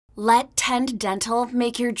Let Tend Dental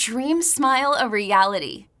make your dream smile a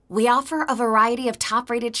reality. We offer a variety of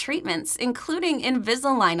top-rated treatments, including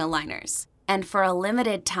Invisalign aligners. And for a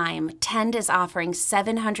limited time, Tend is offering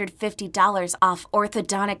 $750 off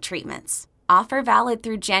orthodontic treatments. Offer valid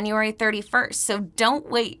through January 31st, so don't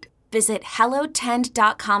wait. Visit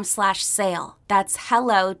hellotend.com/sale. That's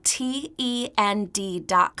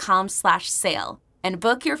hellotend.com/sale. And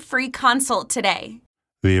book your free consult today.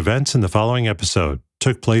 The events in the following episode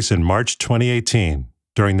took place in March 2018,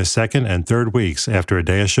 during the second and third weeks after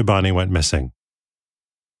Adeya Shabani went missing.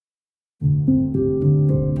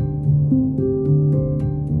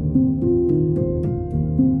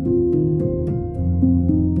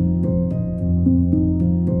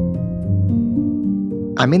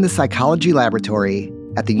 I'm in the psychology laboratory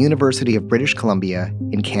at the University of British Columbia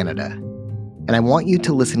in Canada, and I want you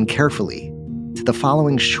to listen carefully to the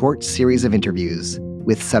following short series of interviews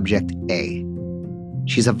with Subject A.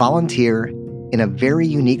 She's a volunteer in a very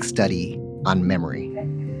unique study on memory.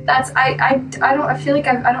 I don't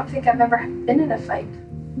think I've ever been in a fight.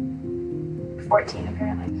 14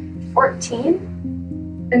 apparently. 14?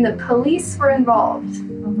 And the police were involved.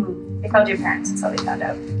 Mm-hmm. They called your parents, that's how they found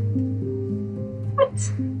out.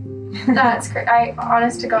 What? That's great.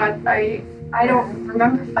 Honest to God, I don't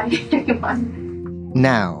remember fighting anyone.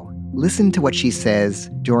 Now, listen to what she says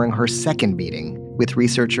during her second meeting with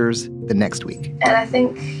researchers the next week. And I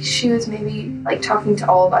think she was maybe talking to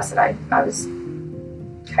all of us, and I was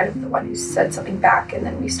kind of the one who said something back, and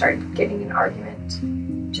then we started getting an argument,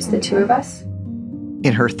 just the two of us.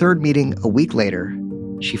 In her third meeting a week later,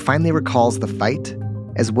 she finally recalls the fight,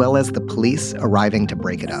 as well as the police arriving to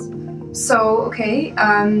break it up. So, okay,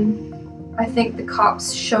 I think the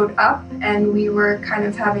cops showed up, and we were kind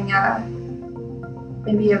of having a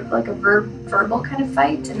verbal kind of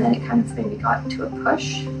fight, and then it kind of maybe got to a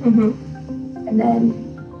push. Mm-hmm. And then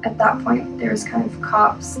at that point, there was kind of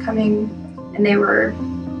cops coming, and they were,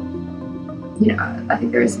 I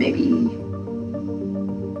think there was maybe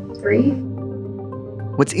 3.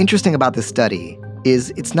 What's interesting about this study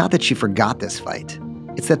is it's not that she forgot this fight.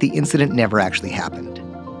 It's that the incident never actually happened.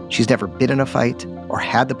 She's never been in a fight or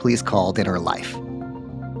had the police called in her life.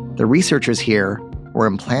 The researchers here were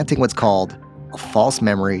implanting what's called a false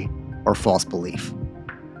memory or false belief.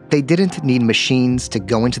 They didn't need machines to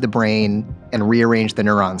go into the brain and rearrange the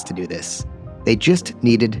neurons to do this. They just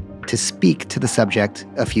needed to speak to the subject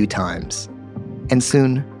a few times. And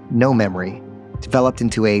soon, no memory developed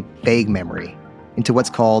into a vague memory, into what's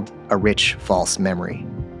called a rich false memory,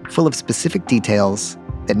 full of specific details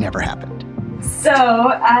that never happened.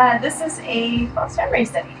 So, this is a false memory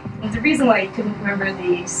study. And the reason why you couldn't remember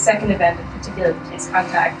the second event, in particular the police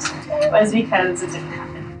contact, was because it didn't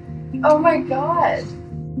happen. Oh my God.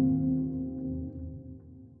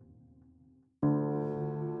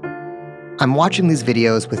 I'm watching these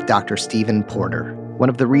videos with Dr. Stephen Porter, one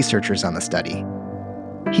of the researchers on the study.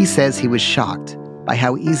 He says he was shocked by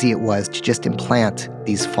how easy it was to just implant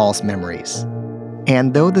these false memories.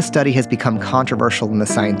 And though the study has become controversial in the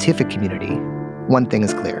scientific community, one thing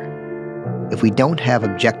is clear. If we don't have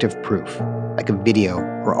objective proof, like a video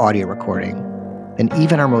or audio recording, then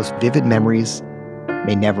even our most vivid memories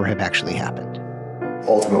may never have actually happened.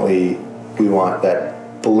 Ultimately, we want that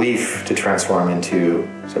belief to transform into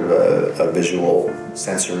sort of a visual,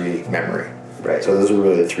 sensory memory, right? So those are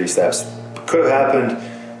really the 3 steps. Could have happened,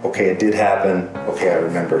 okay, it did happen, okay, I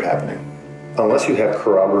remember it happening. Unless you have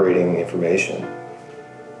corroborating information,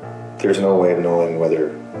 there's no way of knowing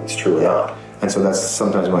whether it's true or not. And so that's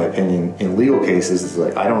sometimes my opinion in legal cases, is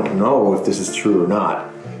I don't know if this is true or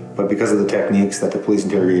not, but because of the techniques that the police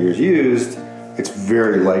interrogators used, it's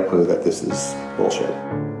very likely that this is bullshit.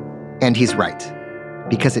 And he's right,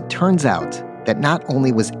 because it turns out that not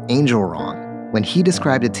only was Angel wrong when he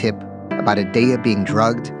described a tip about Adeya being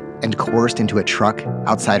drugged and coerced into a truck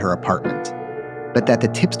outside her apartment, but that the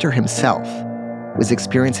tipster himself was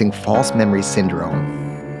experiencing false memory syndrome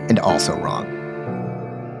and also wrong.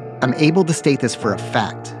 I'm able to state this for a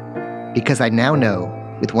fact because I now know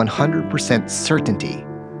with 100% certainty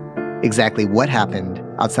exactly what happened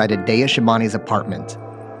outside Adeya Shabani's apartment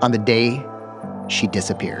on the day she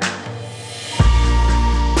disappeared.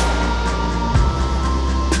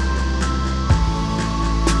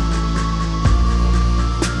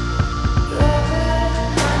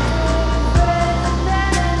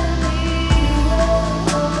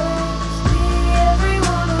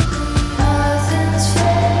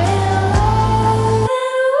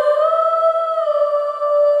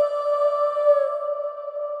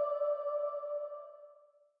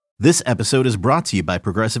 This episode is brought to you by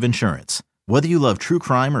Progressive Insurance. Whether you love true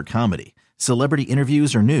crime or comedy, celebrity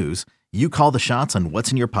interviews or news, You call the shots on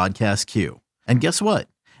what's in your podcast queue. And guess what?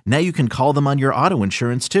 Now you can call them on your auto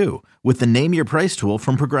insurance too with the Name Your Price tool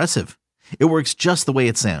from Progressive. It works just the way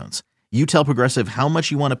it sounds. You tell Progressive how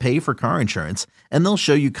much you want to pay for car insurance, and they'll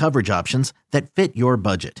show you coverage options that fit your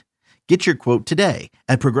budget. Get your quote today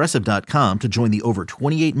at Progressive.com to join the over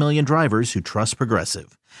 28 million drivers who trust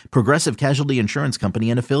Progressive. Progressive Casualty Insurance Company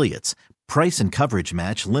and Affiliates. Price and coverage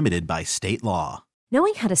match limited by state law.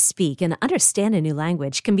 Knowing how to speak and understand a new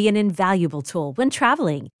language can be an invaluable tool when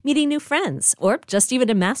traveling, meeting new friends, or just even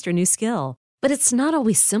to master a new skill. But it's not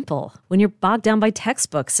always simple when you're bogged down by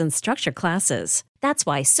textbooks and structure classes. That's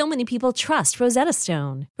why so many people trust Rosetta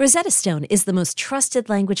Stone. Rosetta Stone is the most trusted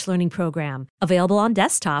language learning program, available on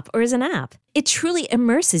desktop or as an app. It truly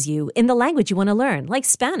immerses you in the language you want to learn, like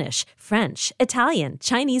Spanish, French, Italian,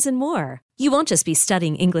 Chinese, and more. You won't just be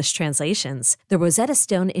studying English translations. The Rosetta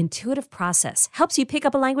Stone intuitive process helps you pick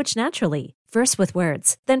up a language naturally, first with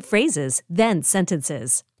words, then phrases, then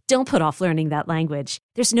sentences. Don't put off learning that language.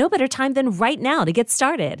 There's no better time than right now to get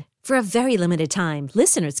started. For a very limited time,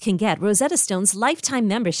 listeners can get Rosetta Stone's lifetime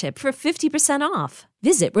membership for 50% off.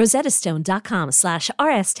 Visit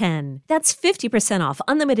rosettastone.com/rs10. That's 50% off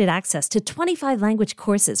unlimited access to 25 language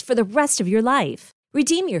courses for the rest of your life.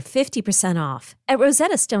 Redeem your 50% off at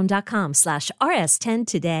rosettastone.com/rs10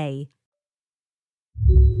 today.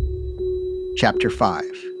 Chapter 5.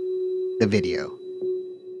 The Video.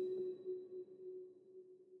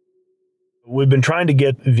 We've been trying to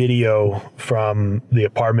get video from the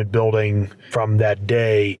apartment building from that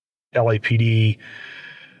day. LAPD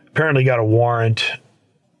apparently got a warrant,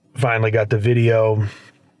 finally got the video.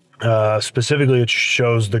 Specifically, it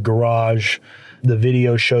shows the garage. The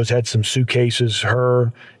video shows had some suitcases,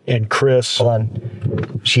 her and Chris. Hold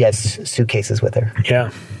on. She has suitcases with her.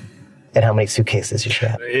 Yeah. And how many suitcases does she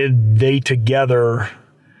have? They together,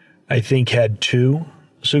 I think, had 2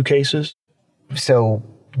 suitcases. So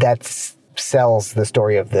that's sells the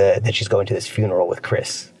story of that she's going to this funeral with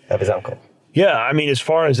Chris, of his uncle. Yeah, I mean, as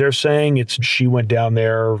far as they're saying, it's she went down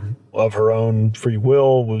there of her own free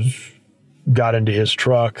will, got into his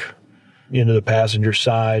truck, into the passenger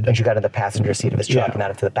side. And she got in the passenger seat of his truck and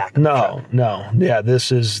not into the back of the truck. No. Yeah, this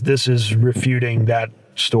is refuting that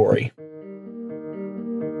story.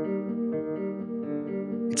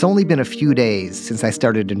 It's only been a few days since I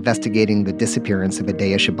started investigating the disappearance of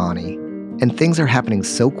Adeya Shabani, and things are happening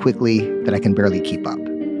so quickly that I can barely keep up.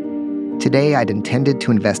 Today, I'd intended to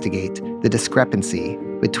investigate the discrepancy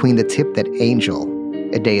between the tip that Angel,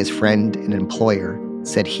 Adeya's friend and employer,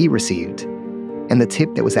 said he received, and the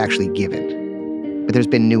tip that was actually given. But there's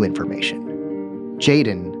been new information.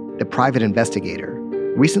 Jaden, the private investigator,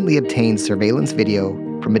 recently obtained surveillance video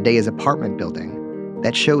from Adeya's apartment building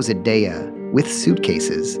that shows Adeya, with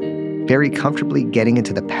suitcases, very comfortably getting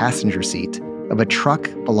into the passenger seat of a truck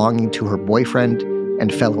belonging to her boyfriend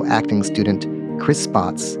and fellow acting student Chris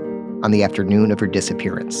Spotts on the afternoon of her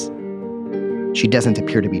disappearance. She doesn't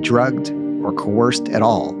appear to be drugged or coerced at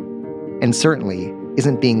all, and certainly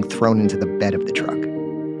isn't being thrown into the bed of the truck.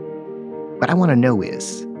 What I want to know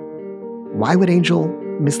is, why would Angel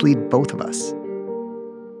mislead both of us?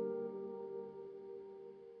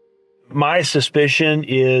 My suspicion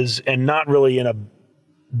is, and not really in a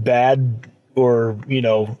bad or,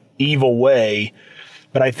 evil way,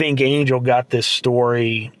 but I think Angel got this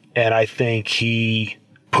story and I think he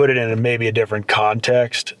put it in maybe a different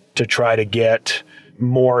context to try to get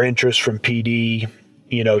more interest from PD,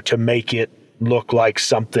 to make it look like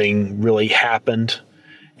something really happened,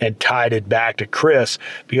 and tied it back to Chris,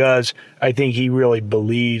 because I think he really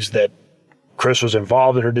believes that Chris was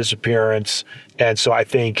involved in her disappearance. And so I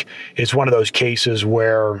think it's one of those cases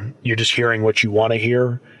where you're just hearing what you want to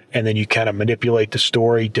hear, and then you kind of manipulate the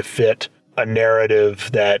story to fit a narrative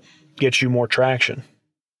that gets you more traction.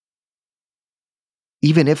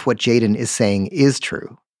 Even if what Jaden is saying is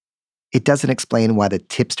true, it doesn't explain why the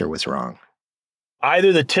tipster was wrong.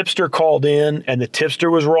 Either the tipster called in and the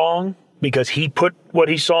tipster was wrong because he put what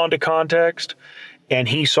he saw into context and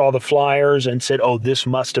he saw the flyers and said, oh, this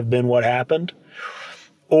must have been what happened.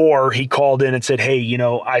 Or he called in and said, hey,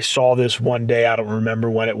 I saw this one day, I don't remember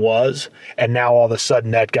when it was. And now all of a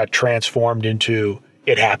sudden that got transformed into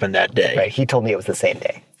it happened that day. Right, he told me it was the same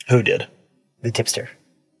day. Who did? The tipster.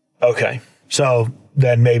 Okay, so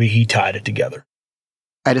then maybe he tied it together.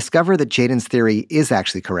 I discover that Jaden's theory is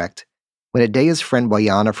actually correct when Adeya's friend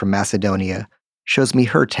Wayana from Macedonia shows me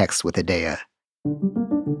her text with Adeya.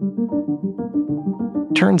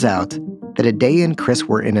 Turns out that Adeya and Chris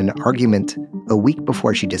were in an argument a week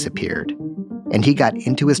before she disappeared, and he got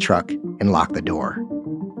into his truck and locked the door.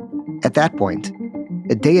 At that point,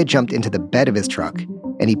 Adeya jumped into the bed of his truck,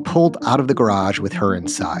 and he pulled out of the garage with her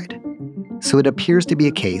inside. So it appears to be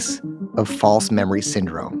a case of false memory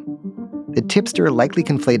syndrome. The tipster likely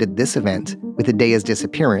conflated this event with Adea's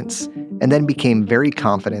disappearance and then became very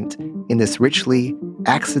confident in this richly,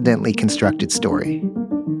 accidentally constructed story.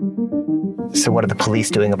 So what are the police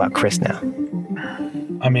doing about Chris now?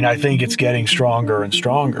 I mean, I think it's getting stronger and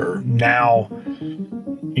stronger. Now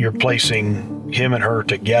you're placing him and her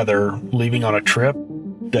together, leaving on a trip.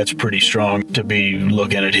 That's pretty strong to be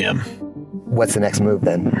looking at him. What's the next move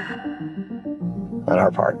then on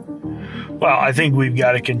our part? Well, I think we've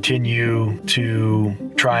got to continue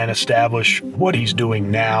to try and establish what he's doing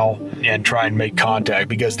now and try and make contact,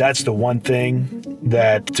 because that's the one thing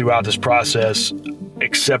that throughout this process,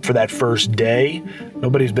 except for that first day,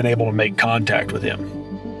 nobody's been able to make contact with him.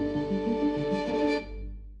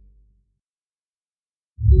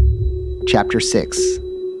 Chapter 6.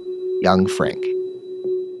 Young Frank.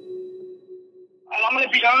 I'm going to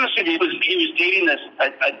be honest with you. He was dating this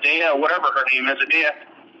Adea, whatever her name is, Adea.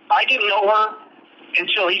 I didn't know her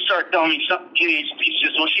until he started telling me something. He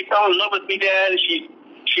says, well, she fell in love with me, Dad.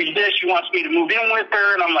 She's this. She wants me to move in with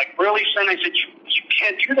her. And I'm like, really, son? I said, you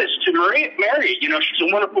can't do this to Mary. You know, she's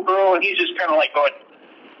a wonderful girl. And he's just kind of like going,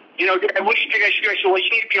 you know, I wish you guys should. Well, you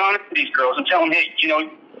need to be honest with these girls and tell them, hey, you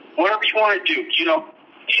know, whatever you want to do. You know,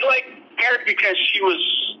 he liked Mary because she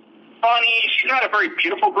was funny. She's not a very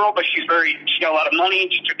beautiful girl, but she got a lot of money.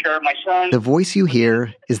 She took care of my son. The voice you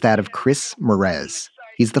hear is that of Chris Merez.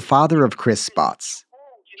 He's the father of Chris Spots.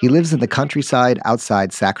 He lives in the countryside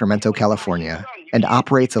outside Sacramento, California, and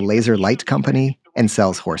operates a laser light company and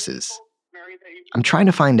sells horses. I'm trying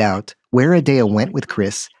to find out where Adea went with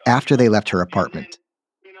Chris after they left her apartment.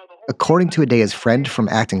 According to Adea's friend from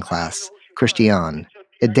acting class, Christiane,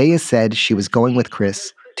 Adea said she was going with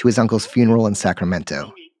Chris to his uncle's funeral in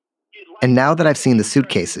Sacramento. And now that I've seen the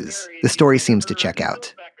suitcases, the story seems to check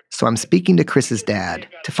out. So I'm speaking to Chris's dad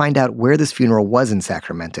to find out where this funeral was in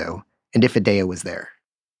Sacramento and if Adea was there.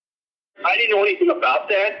 I didn't know anything about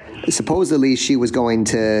that. Supposedly she was going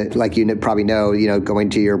to, like you probably know, going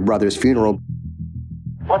to your brother's funeral.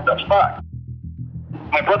 What the fuck?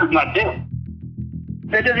 My brother's not dead.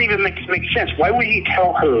 That doesn't even make sense. Why would he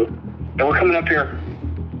tell her that we're coming up here?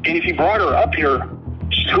 And if he brought her up here,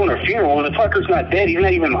 she's going to her funeral, and the fucker's not dead. He's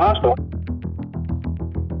not even in the hospital.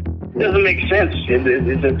 It doesn't make sense.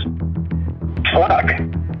 It's fuck.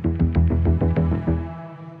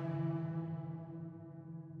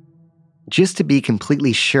 Just to be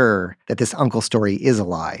completely sure that this uncle story is a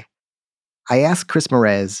lie, I asked Chris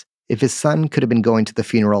Merez if his son could have been going to the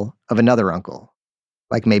funeral of another uncle,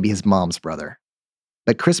 like maybe his mom's brother.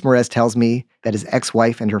 But Chris Merez tells me that his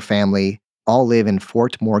ex-wife and her family all live in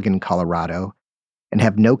Fort Morgan, Colorado, and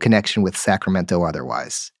have no connection with Sacramento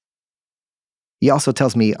otherwise. He also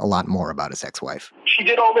tells me a lot more about his ex-wife. She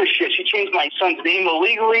did all this shit. She changed my son's name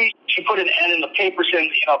illegally. She put an ad in the paper saying,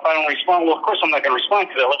 if I don't respond, well, of course I'm not going to respond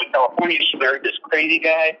because I live in California. She married this crazy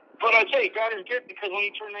guy. But I'd say God is good because when he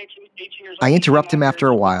turned 18 years old... I interrupt him after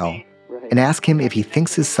a while and ask him if he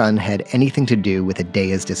thinks his son had anything to do with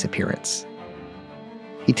Adea's disappearance.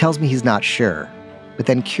 He tells me he's not sure, but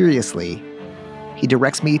then curiously, he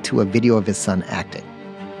directs me to a video of his son acting.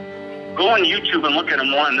 Go on YouTube and look at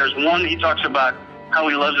him one. There's one he talks about how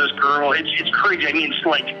he loves this girl. It's crazy. I mean, it's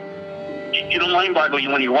like, it'll mind-boggle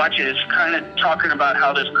you when you watch it. It's kind of talking about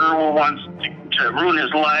how this girl wants to ruin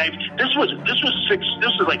his life. This was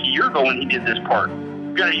like a year ago when he did this part.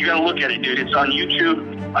 You gotta look at it, dude. It's on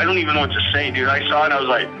YouTube. I don't even know what to say, dude. I saw it. I was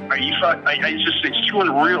like, are you fuck? It's too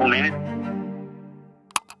unreal, man.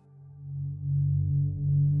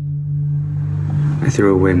 I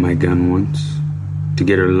threw away my gun once to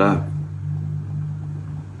get her love.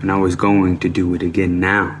 And I was going to do it again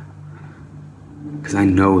now. Because I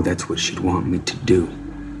know that's what she'd want me to do.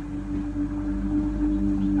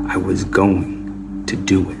 I was going to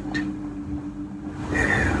do it.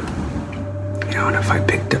 Yeah. And if I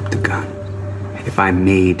picked up the gun, if I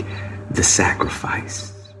made the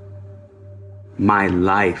sacrifice, my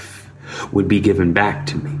life would be given back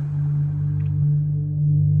to me.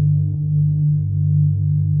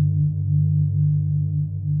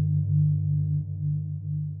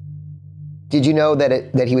 Did you know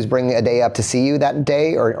that he was bringing Adea up to see you that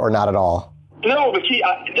day, or not at all? No, but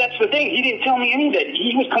that's the thing. He didn't tell me any of that.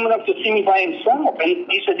 He was coming up to see me by himself,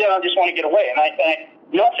 and he said, Dad, I just want to get away. And I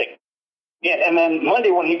nothing. Yeah, and then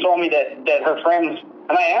Monday when he told me that her friends,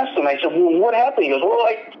 and I asked him, I said, well, what happened? He goes, well,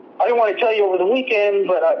 I didn't want to tell you over the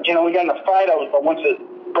weekend, but, we got in a fight. I wanted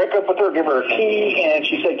to break up with her, give her a key, and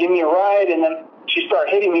she said, give me a ride, and then she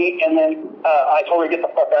started hitting me, and then I told her to get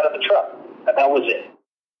the fuck out of the truck. And that was it.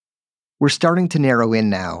 We're starting to narrow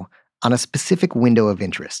in now on a specific window of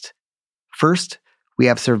interest. First, We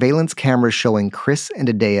have surveillance cameras showing Chris and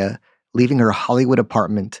Adea leaving her Hollywood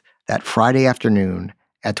apartment that Friday afternoon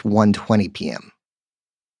at 1:20 p.m.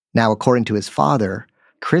 Now, according to his father,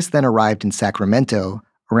 Chris then arrived in Sacramento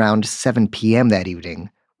around 7 p.m. that evening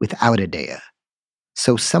without Adea.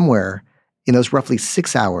 So somewhere in those roughly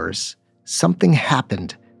 6 hours, something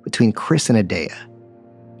happened between Chris and Adea.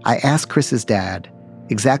 I asked Chris's dad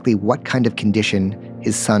exactly what kind of condition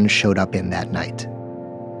his son showed up in that night.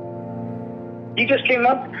 He just came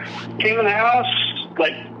in the house,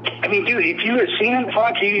 like, I mean, dude, if you had seen him,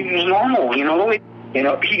 fuck, he was normal, you know?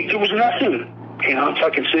 There was nothing. I'm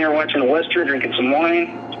fucking sitting there watching a Western, drinking some wine,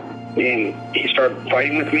 and he started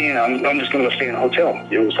fighting with me, and I'm just going to stay in a hotel.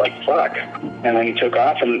 It was like, fuck. And then he took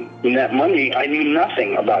off, and that Monday, I knew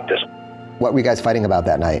nothing about this. What were you guys fighting about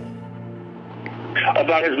that night?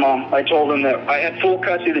 About his mom. I told him that I had full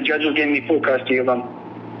custody. The judge was giving me full custody of him.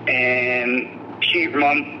 And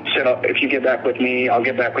mom said, if you get back with me, I'll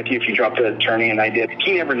get back with you if you drop the attorney. And I did.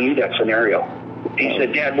 He never knew that scenario. He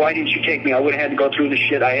said, Dad, why didn't you take me? I would have had to go through the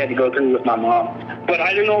shit I had to go through with my mom. But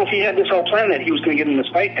I didn't know if he had this all planned, that he was going to get in this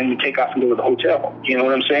fight and take off and go to the hotel. You know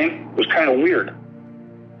what I'm saying? It was kind of weird.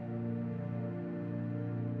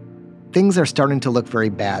 Things are starting to look very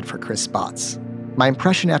bad for Chris Spotts. My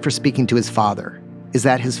impression after speaking to his father is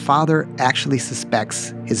that his father actually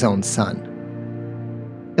suspects his own son.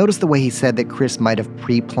 Notice the way he said that Chris might have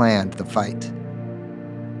pre-planned the fight.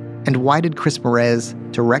 And why did Chris Morez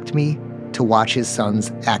direct me to watch his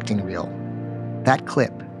son's acting reel? That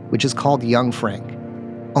clip, which is called Young Frank,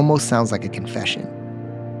 almost sounds like a confession.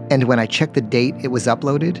 And when I checked the date it was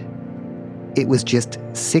uploaded, it was just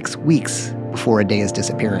 6 weeks before Adea's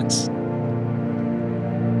disappearance.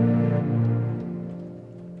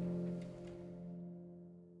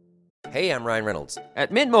 Hey, I'm Ryan Reynolds.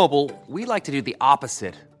 At Mint Mobile, we like to do the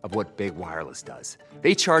opposite of what Big Wireless does.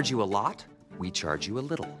 They charge you a lot, we charge you a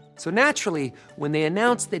little. So naturally, when they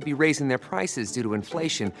announced they'd be raising their prices due to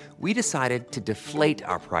inflation, we decided to deflate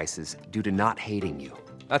our prices due to not hating you.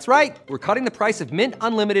 That's right. We're cutting the price of Mint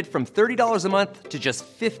Unlimited from $30 a month to just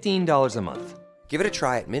 $15 a month. Give it a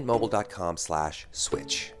try at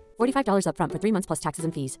mintmobile.com/switch. $45 up front for 3 months plus taxes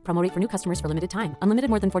and fees. Promo rate for new customers for limited time. Unlimited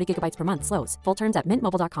more than 40 gigabytes per month slows. Full terms at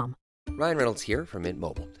mintmobile.com. Ryan Reynolds here from Mint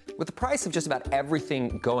Mobile. With the price of just about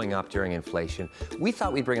everything going up during inflation, we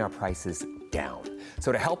thought we'd bring our prices down.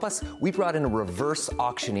 So to help us, we brought in a reverse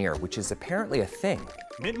auctioneer, which is apparently a thing.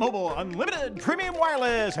 Mint Mobile Unlimited Premium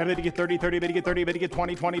Wireless. How to get 30, 30, bet you get 30, bet you get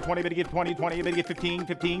 20, 20, 20, bet you get 20, 20, bet you get 15,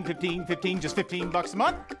 15, 15, 15, just $15 a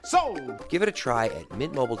month? Sold! Give it a try at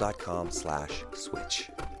mintmobile.com/switch.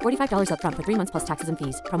 $45 up front for 3 months plus taxes and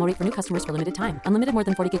fees. Promo rate for new customers for limited time. Unlimited more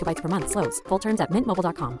than 40 gigabytes per month slows. Full terms at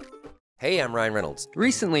mintmobile.com. Hey, I'm Ryan Reynolds.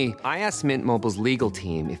 Recently, I asked Mint Mobile's legal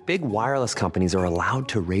team if big wireless companies are allowed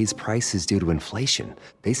to raise prices due to inflation.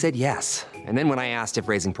 They said yes. And then when I asked if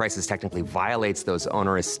raising prices technically violates those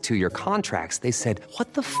onerous 2-year contracts, they said,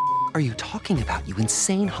 what the f*** are you talking about, you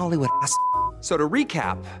insane Hollywood ass f- So to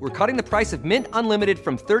recap, we're cutting the price of Mint Unlimited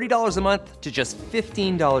from $30 a month to just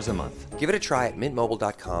 $15 a month. Give it a try at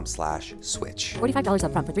mintmobile.com/switch. $45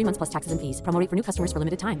 up front for 3 months plus taxes and fees. Promo rate for new customers for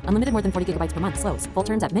limited time. Unlimited more than 40 gigabytes per month slows. Full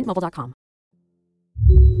terms at mintmobile.com.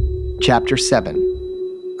 Chapter 7.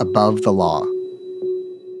 Above the Law.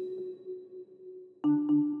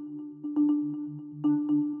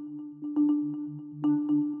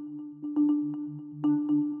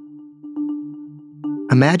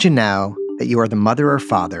 Imagine now that you are the mother or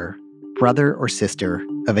father, brother or sister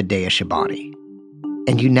of Adea Shabani.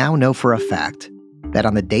 And you now know for a fact that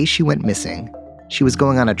on the day she went missing, she was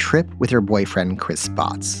going on a trip with her boyfriend, Chris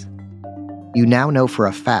Spotts. You now know for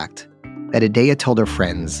a fact that Adea told her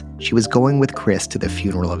friends she was going with Chris to the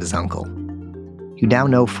funeral of his uncle. You now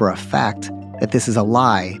know for a fact that this is a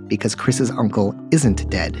lie because Chris's uncle isn't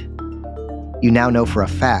dead. You now know for a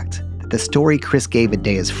fact that the story Chris gave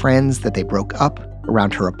Adea's friends that they broke up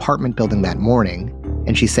around her apartment building that morning,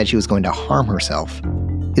 and she said she was going to harm herself,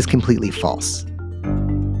 is completely false.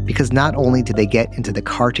 Because not only did they get into the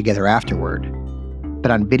car together afterward,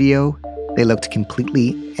 but on video, they looked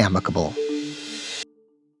completely amicable.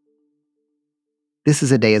 This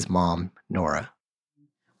is Adea's mom, Nora.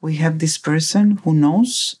 We have this person who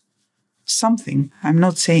knows something. I'm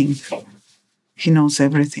not saying he knows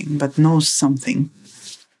everything, but knows something.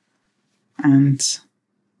 And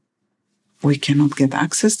we cannot get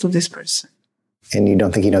access to this person. And you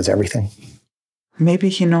don't think he knows everything? Maybe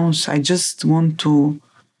he knows. I just want to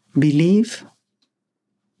believe.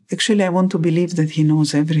 Actually, I want to believe that he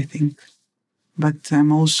knows everything. But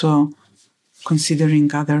I'm also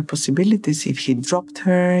considering other possibilities. If he dropped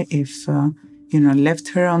her, if, left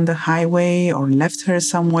her on the highway or left her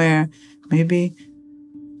somewhere, maybe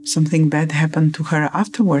something bad happened to her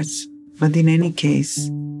afterwards. But in any case,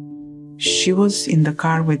 she was in the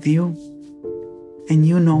car with you, and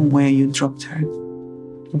you know where you dropped her.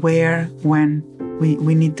 Where, when,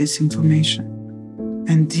 we need this information.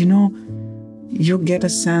 And you get a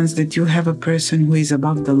sense that you have a person who is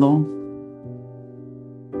above the law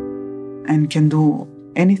and can do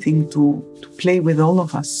anything to play with all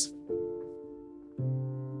of us.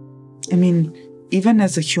 I mean, even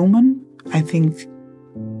as a human, I think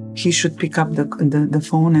he should pick up the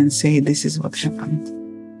phone and say, this is what happened.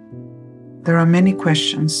 There are many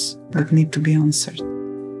questions that need to be answered.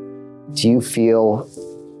 Do you feel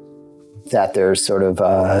that there's sort of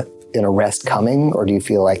an arrest coming, or do you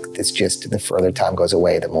feel like it's just the further time goes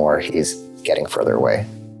away, the more he's getting further away?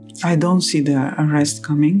 I don't see the arrest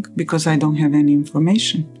coming because I don't have any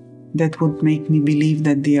information that would make me believe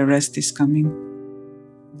that the arrest is coming.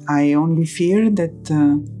 I only fear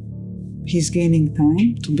that he's gaining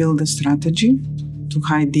time to build a strategy, to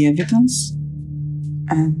hide the evidence,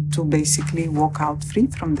 and to basically walk out free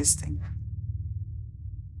from this thing.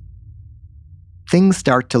 Things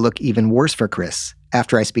start to look even worse for Chris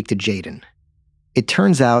after I speak to Jayden. It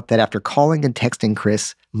turns out that after calling and texting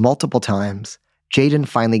Chris multiple times, Jayden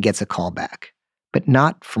finally gets a call back. But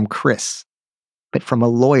not from Chris, but from a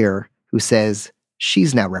lawyer who says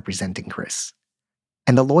she's now representing Chris.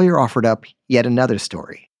 And the lawyer offered up yet another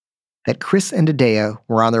story, that Chris and Adea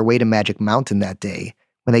were on their way to Magic Mountain that day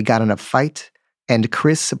when they got in a fight, and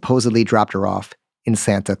Chris supposedly dropped her off in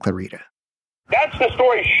Santa Clarita. That's the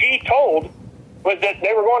story she told, was that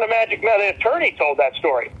they were going to Magic Mountain. The attorney told that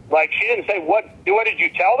story. Like, she didn't say, what did you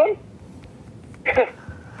tell them?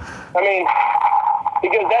 I mean,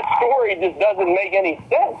 because that story just doesn't make any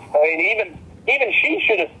sense. I mean, even she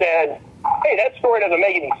should have said, hey, that story doesn't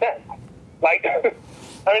make any sense. Like, I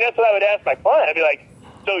mean, that's what I would ask my client. I'd be like,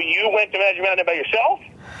 so you went to Magic Mountain by yourself?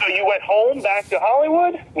 So you went home back to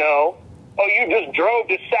Hollywood? No. Oh, you just drove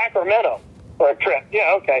to Sacramento for a trip.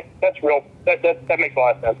 Yeah, okay. That's real. That makes a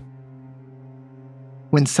lot of sense.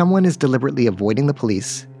 When someone is deliberately avoiding the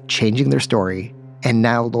police, changing their story, and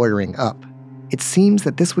now lawyering up, it seems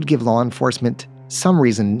that this would give law enforcement some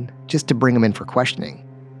reason just to bring him in for questioning.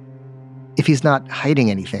 If he's not hiding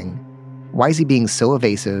anything, why is he being so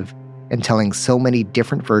evasive and telling so many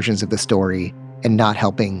different versions of the story and not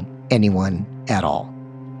helping anyone at all?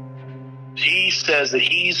 He says that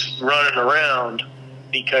he's running around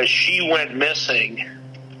because she went missing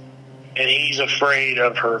and he's afraid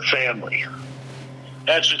of her family.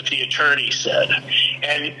 That's what the attorney said.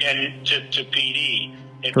 And to PD.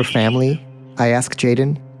 Her family? I ask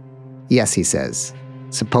Jayden. Yes, he says.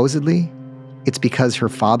 Supposedly, it's because her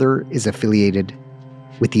father is affiliated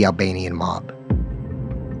with the Albanian mob.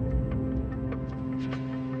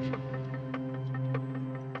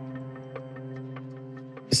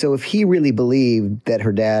 So if he really believed that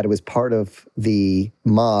her dad was part of the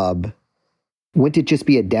mob, wouldn't it just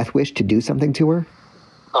be a death wish to do something to her?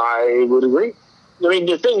 I would agree. I mean,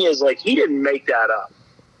 the thing is, like, he didn't make that up.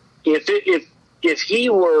 If he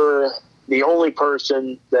were the only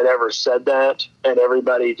person that ever said that and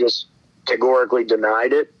everybody just categorically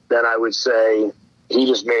denied it, then I would say he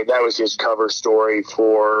just that was his cover story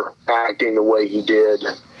for acting the way he did.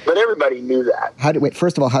 But everybody knew that.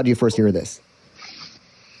 First of all, how did you first hear this?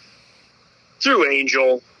 Through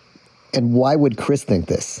Angel. And why would Chris think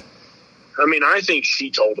this? I mean, I think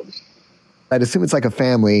she told him. I'd assume it's like a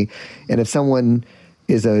family, and if someone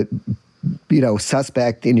is a,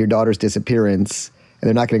 suspect in your daughter's disappearance, and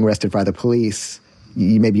they're not getting arrested by the police,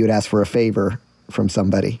 maybe you would ask for a favor from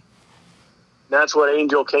somebody. That's what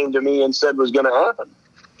Angel came to me and said was going to happen.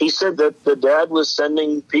 He said that the dad was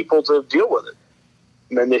sending people to deal with it,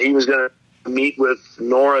 and that he was going to meet with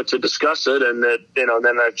Nora to discuss it, and that, then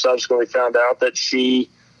I subsequently found out that she,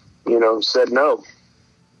 said no.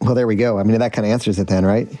 Well, there we go. I mean, that kind of answers it then,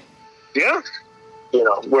 right? Yeah.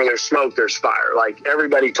 Where there's smoke, there's fire. Like,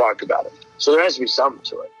 everybody talked about it. So there has to be something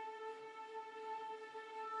to it.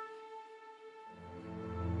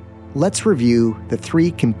 Let's review the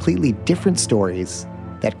 3 completely different stories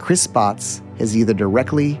that Chris Spotts has either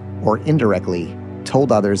directly or indirectly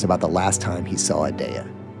told others about the last time he saw Adea.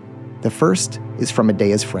 The first is from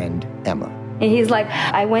Adea's friend, Emma. And he's like,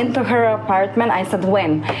 I went to her apartment. I said,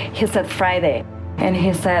 when? He said, Friday. And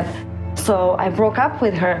he said, so I broke up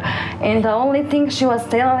with her. And the only thing she was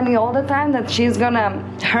telling me all the time that she's gonna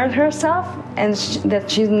hurt herself and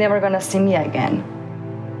that she's never gonna see me again.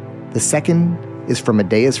 The second is from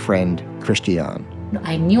Adea's friend, Christiane.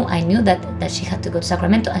 I knew that she had to go to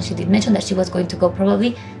Sacramento, and she did mention that she was going to go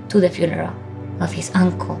probably to the funeral of his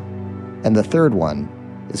uncle. And the third one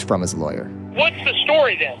is from his lawyer. What's the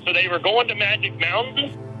story then? So they were going to Magic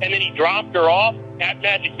Mountain? and then he dropped her off at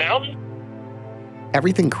Magic Mountain?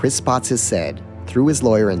 Everything Chris Spotts has said, through his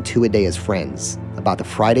lawyer and to Adea's friends, about the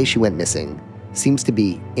Friday she went missing seems to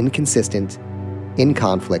be inconsistent, in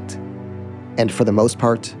conflict, and for the most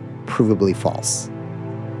part, provably false.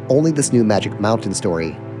 Only this new Magic Mountain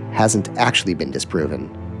story hasn't actually been disproven,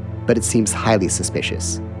 but it seems highly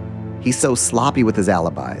suspicious. He's so sloppy with his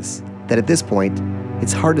alibis that at this point,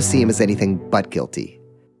 it's hard to see him as anything but guilty.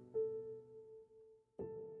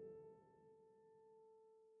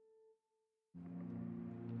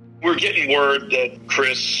 We're getting word that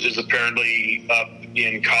Chris is apparently up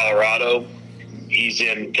in Colorado. He's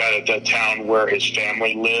in kind of the town where his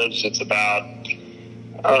family lives. It's about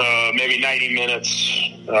maybe 90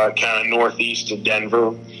 minutes kind of northeast of Denver.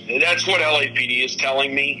 And that's what LAPD is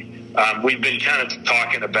telling me. We've been kind of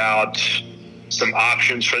talking about some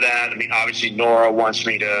options for that. I mean, obviously Nora wants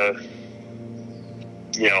me to,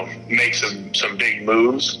 make some big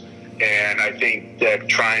moves. And I think that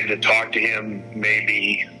trying to talk to him may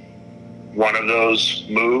be one of those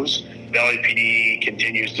moves. The LAPD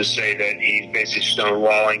continues to say that he's basically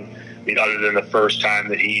stonewalling. I mean, other than the first time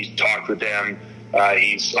that he talked with them,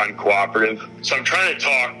 he's uncooperative. So I'm trying to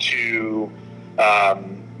talk to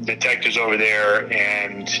detectives over there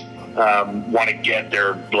and want to get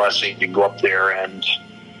their blessing to go up there and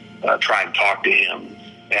try and talk to him.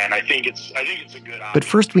 And I think it's a good option. But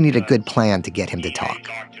first we need a good plan to get him to talk.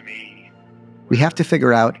 We have to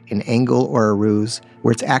figure out an angle or a ruse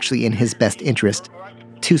where it's actually in his best interest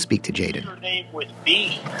to speak to Jayden. Your name with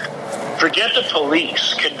me. Forget the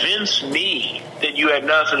police. Convince me that you had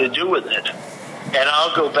nothing to do with it. And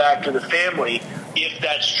I'll go back to the family if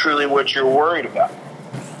that's truly what you're worried about.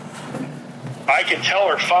 I can tell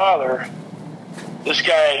her father, this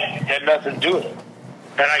guy had nothing to do with it.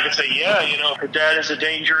 And I can say, yeah, her dad is a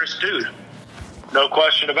dangerous dude. No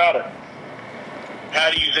question about it. How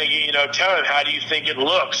do you think, tell him, how do you think it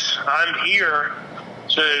looks? I'm here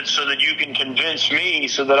so that you can convince me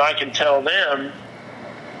so that I can tell them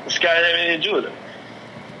this guy had anything to do with it.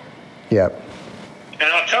 Yep. And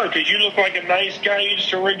I'll tell you, because you look like a nice guy, you're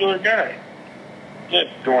just a regular guy. You're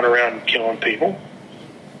not going around and killing people.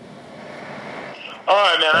 All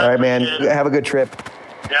right, man. All right, man. Have a good trip.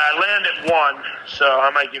 Yeah, I land at 1, so I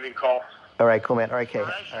might give you a call. All right, cool, man. All right, Kay. All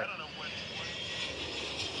right.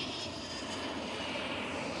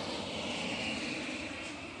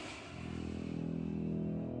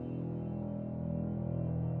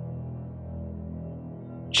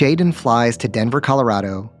 Jayden flies to Denver,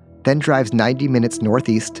 Colorado, then drives 90 minutes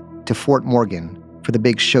northeast to Fort Morgan for the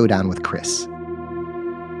big showdown with Chris.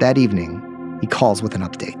 That evening, he calls with an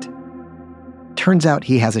update. Turns out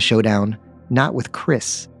he has a showdown not with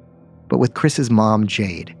Chris, but with Chris's mom,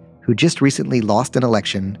 Jade, who just recently lost an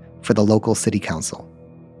election for the local city council.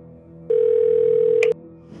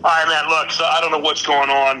 All right, man, look, so I don't know what's going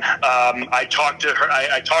on. I talked to her.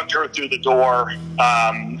 I talked to her through the door.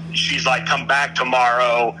 She's like, come back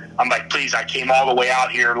tomorrow. I'm like, please, I came all the way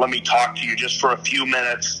out here. Let me talk to you just for a few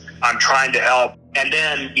minutes. I'm trying to help. And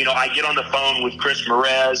then, I get on the phone with Chris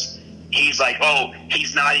Merez. He's like, oh,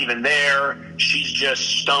 he's not even there. She's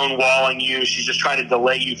just stonewalling you. She's just trying to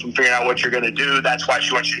delay you from figuring out what you're going to do. That's why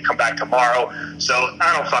she wants you to come back tomorrow. So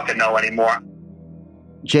I don't fucking know anymore.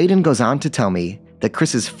 Jayden goes on to tell me that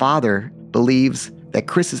Chris's father believes that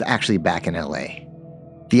Chris is actually back in LA.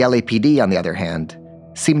 The LAPD, on the other hand,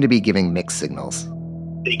 seem to be giving mixed signals.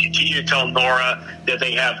 They continue to tell Nora that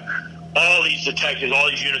they have all these detectives, all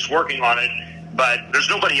these units working on it, but there's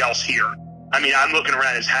nobody else here. I mean, I'm looking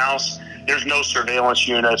around his house. There's no surveillance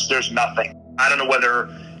units. There's nothing. I don't know whether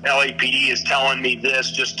LAPD is telling me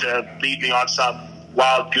this just to lead me on some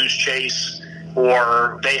wild goose chase,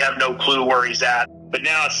 or they have no clue where he's at. But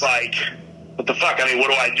now it's like, what the fuck? I mean, what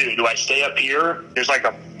do I do? Do I stay up here? There's like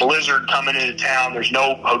a blizzard coming into town. There's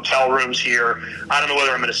no hotel rooms here. I don't know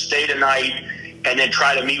whether I'm going to stay tonight and then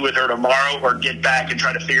try to meet with her tomorrow or get back and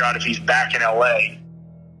try to figure out if he's back in LA.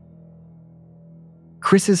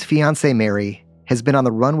 Chris's fiancée, Mary, has been on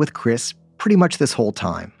the run with Chris pretty much this whole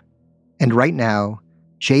time. And right now,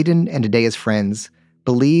 Jayden and Adea's friends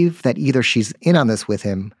believe that either she's in on this with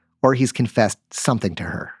him or he's confessed something to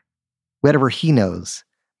her. Whatever he knows,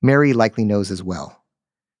 Mary likely knows as well.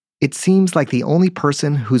 It seems like the only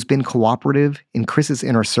person who's been cooperative in Chris's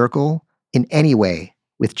inner circle in any way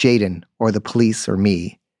with Jayden or the police or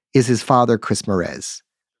me is his father, Chris Merez.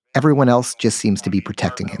 Everyone else just seems to be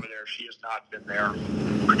protecting him. She has not been there.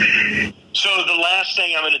 So the last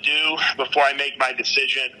thing I'm going to do before I make my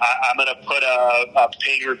decision, I'm going to put a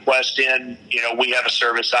ping request in. We have a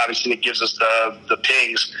service, obviously, that gives us the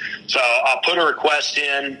pings. So I'll put a request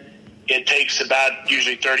in. It takes about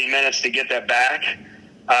usually 30 minutes to get that back.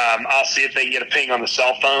 I'll see if they can get a ping on the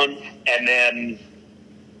cell phone, and then,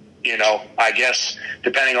 I guess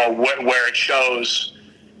depending on where it shows,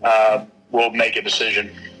 we'll make a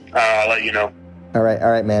decision. I'll let you know. All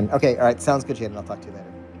right, man. Okay, all right, sounds good, Jaden. I'll talk to you later.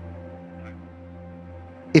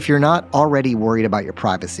 If you're not already worried about your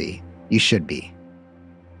privacy, you should be.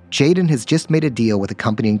 Jaden has just made a deal with a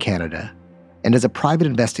company in Canada, and as a private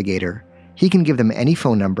investigator, he can give them any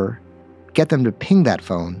phone number, get them to ping that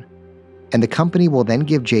phone, and the company will then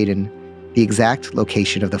give Jaden the exact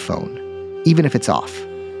location of the phone, even if it's off.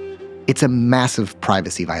 It's a massive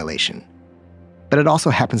privacy violation. But it also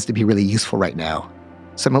happens to be really useful right now,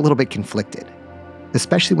 so I'm a little bit conflicted,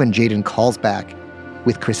 especially when Jaden calls back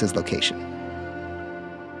with Chris's location.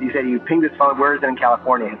 You said you pinged his phone. Where is it in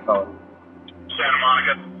California, his phone? Santa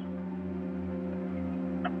Monica.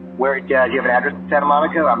 Where, do you have an address in Santa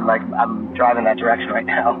Monica? I'm driving that direction right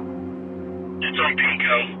now. It's on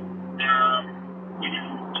Pico.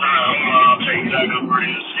 I'll tell you that number.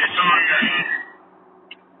 It's on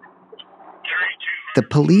The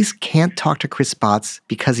police can't talk to Chris Spotts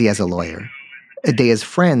because he has a lawyer. Adea's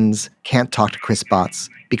friends can't talk to Chris Spotts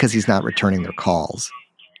because he's not returning their calls.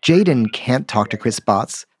 Jaden can't talk to Chris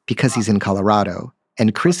Spotts because he's in Colorado,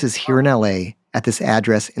 and Chris is here in LA at this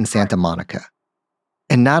address in Santa Monica.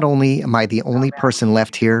 And not only am I the only person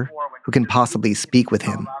left here who can possibly speak with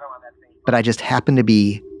him, but I just happen to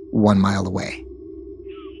be 1 mile away.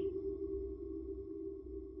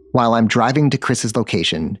 While I'm driving to Chris's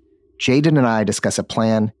location, Jaden and I discuss a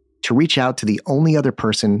plan to reach out to the only other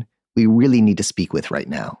person we really need to speak with right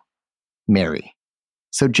now, Mary.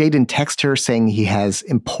 So Jaden texts her saying he has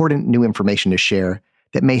important new information to share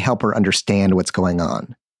that may help her understand what's going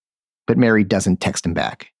on. But Mary doesn't text him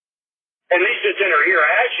back. At least it's in her ear.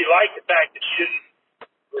 I actually like the fact that she didn't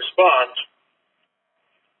respond.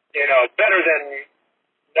 It's better than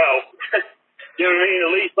no. You know what I mean?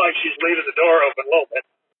 At least like she's leaving the door open a little bit.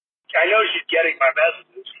 I know she's getting my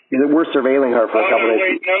messages. We're surveilling her for a couple days.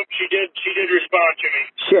 Wait, no, she did respond to me.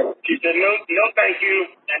 Shit. She said, no, thank you,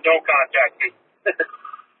 and don't contact me.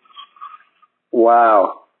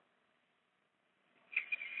 Wow.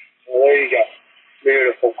 Well, there you go.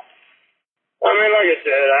 Beautiful. I mean, like I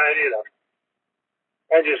said,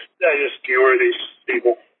 I just skewer these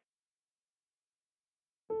people.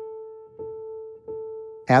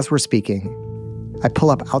 As we're speaking, I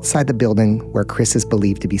pull up outside the building where Chris is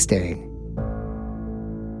believed to be staying.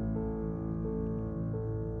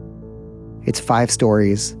 It's 5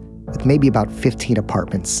 stories, with maybe about 15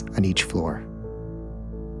 apartments on each floor.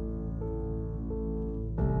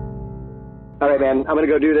 All right, man, I'm going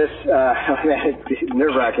to go do this. It's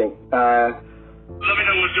nerve-wracking. Let me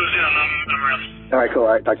know what goes in. I'm around. All right, cool.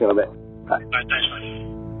 All right, talk to you in a little bit. Bye. All right, thanks, man.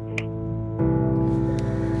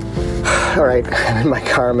 All right, I'm in my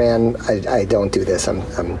car, man. I don't do this. I'm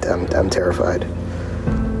terrified.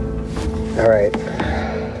 All right.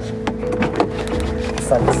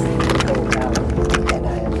 Sun's going down, and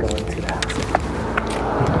I am going to the house.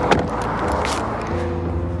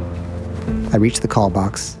 I reach the call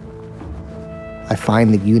box. I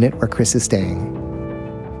find the unit where Chris is staying,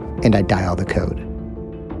 and I dial the code.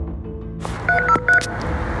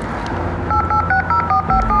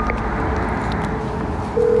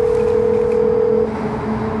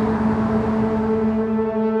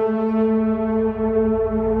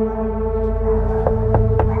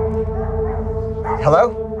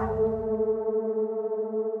 Hello?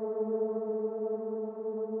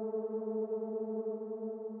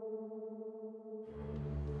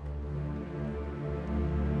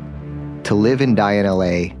 To Live and Die in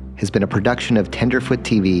LA has been a production of Tenderfoot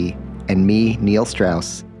TV and me, Neil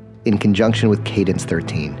Strauss, in conjunction with Cadence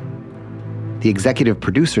 13. The executive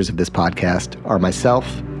producers of this podcast are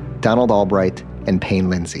myself, Donald Albright, and Payne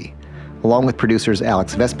Lindsay, along with producers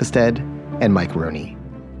Alex Vespestead and Mike Rooney.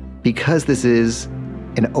 Because this is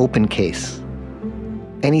an open case,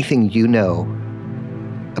 anything you know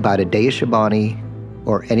about Adea Shabani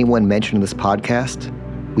or anyone mentioned in this podcast,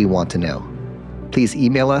 we want to know. Please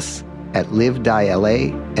email us at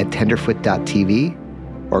livediela@tenderfoot.tv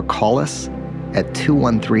or call us at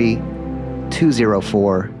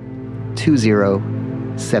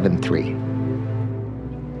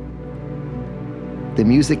 213-204-2073. The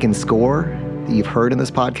music and score that you've heard in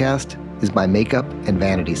this podcast is by Makeup and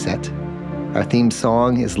Vanity Set. Our theme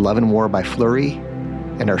song is Love and War by Flurry,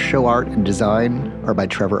 and our show art and design are by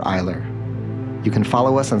Trevor Eiler. You can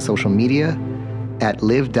follow us on social media at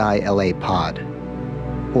LiveDieLAPod,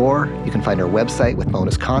 or you can find our website with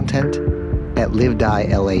bonus content at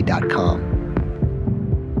livediela.com.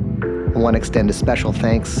 I want to extend a special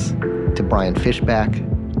thanks to Brian Fishback,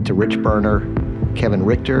 to Rich Berner, Kevin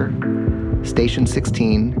Richter, Station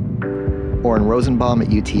 16, Oren Rosenbaum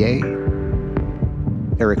at UTA,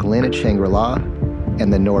 Eric Lin at Shangri-La,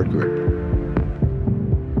 and the Nord Group.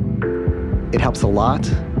 It helps a lot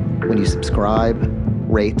when you subscribe,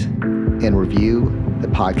 rate, and review the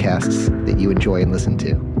podcasts that you enjoy and listen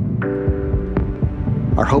to.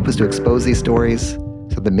 Our hope is to expose these stories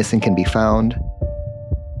so the missing can be found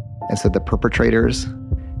and so the perpetrators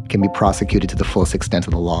can be prosecuted to the fullest extent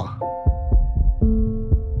of the law.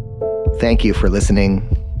 Thank you for listening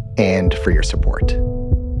and for your support.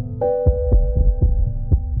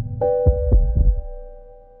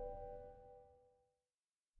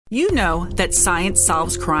 You know that science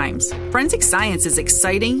solves crimes. Forensic science is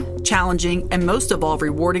exciting, challenging, and most of all,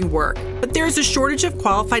 rewarding work. But there is a shortage of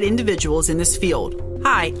qualified individuals in this field.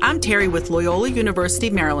 Hi, I'm Terry with Loyola University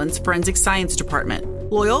Maryland's Forensic Science Department.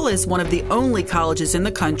 Loyola is one of the only colleges in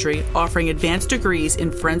the country offering advanced degrees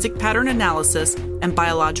in forensic pattern analysis and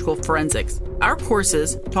biological forensics. Our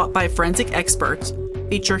courses, taught by forensic experts,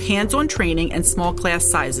 feature hands-on training and small class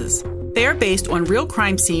sizes. They are based on real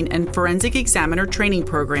crime scene and forensic examiner training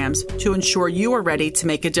programs to ensure you are ready to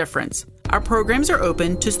make a difference. Our programs are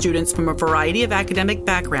open to students from a variety of academic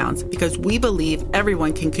backgrounds because we believe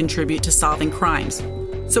everyone can contribute to solving crimes.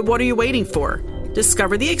 So what are you waiting for?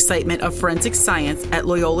 Discover the excitement of forensic science at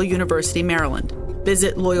Loyola University, Maryland.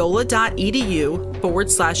 Visit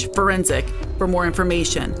loyola.edu/forensic for more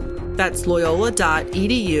information. That's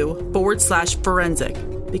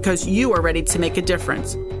loyola.edu/forensic because you are ready to make a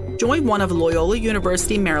difference. Join one of Loyola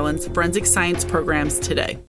University Maryland's forensic science programs today.